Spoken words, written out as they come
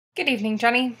Good evening,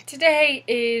 Johnny. Today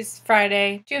is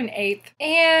Friday, June 8th,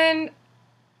 and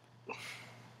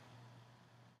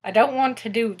I don't want to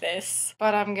do this,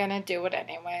 but I'm gonna do it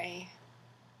anyway.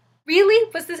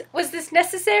 Really? Was this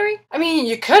necessary? I mean,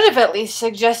 you could have at least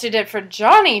suggested it for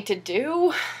Johnny to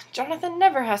do. Jonathan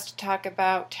never has to talk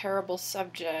about terrible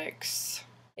subjects.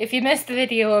 If you missed the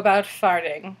video about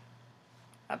farting,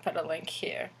 I'll put a link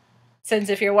here.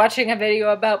 Since if you're watching a video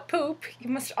about poop, you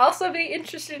must also be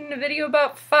interested in a video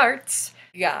about farts.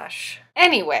 Gosh.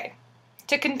 Anyway,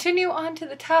 to continue on to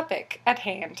the topic at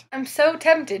hand, I'm so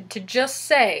tempted to just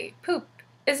say poop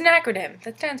is an acronym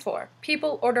that stands for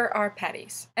People Order Our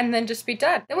Patties, and then just be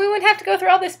done. Then we wouldn't have to go through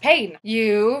all this pain.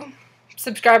 You,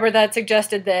 subscriber that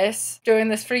suggested this, doing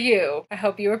this for you, I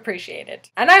hope you appreciate it.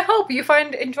 And I hope you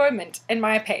find enjoyment in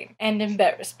my pain and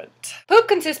embarrassment. Poop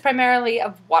consists primarily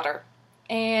of water.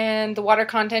 And the water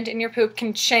content in your poop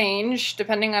can change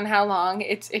depending on how long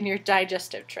it's in your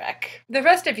digestive tract. The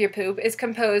rest of your poop is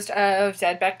composed of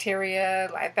dead bacteria,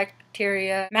 live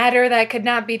bacteria, matter that could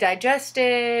not be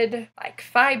digested, like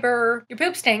fiber. Your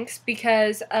poop stinks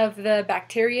because of the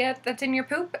bacteria that's in your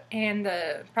poop and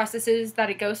the processes that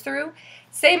it goes through.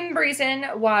 Same reason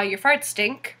why your farts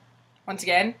stink. Once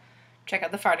again, check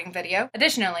out the farting video.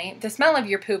 Additionally, the smell of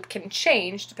your poop can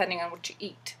change depending on what you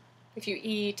eat. If you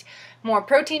eat more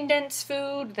protein-dense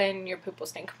food, then your poop will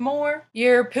stink more.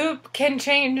 Your poop can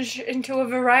change into a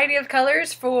variety of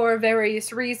colors for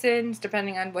various reasons,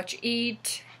 depending on what you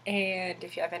eat and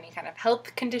if you have any kind of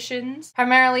health conditions.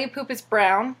 Primarily, poop is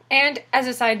brown. And as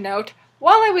a side note,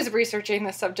 while I was researching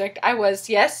this subject, I was,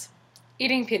 yes,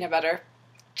 eating peanut butter,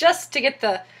 just to get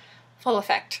the full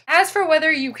effect. As for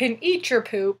whether you can eat your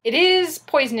poop, it is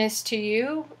poisonous to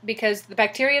you because the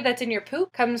bacteria that's in your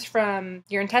poop comes from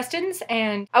your intestines,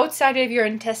 and outside of your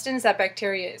intestines that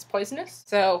bacteria is poisonous.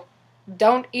 So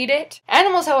don't eat it.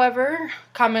 Animals, however,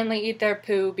 commonly eat their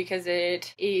poo because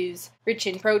it is rich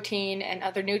in protein and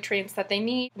other nutrients that they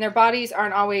need, and their bodies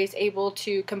aren't always able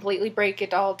to completely break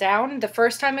it all down the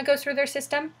first time it goes through their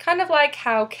system. Kind of like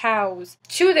how cows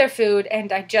chew their food and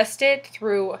digest it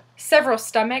through several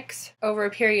stomachs over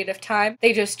a period of time.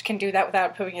 They just can do that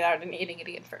without pooping it out and eating it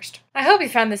again first. I hope you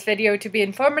found this video to be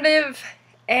informative,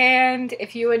 and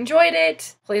if you enjoyed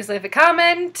it, please leave a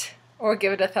comment or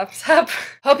give it a thumbs up.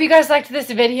 Hope you guys liked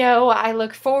this video. I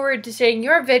look forward to seeing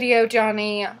your video,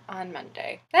 Johnny, on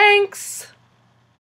Monday. Thanks!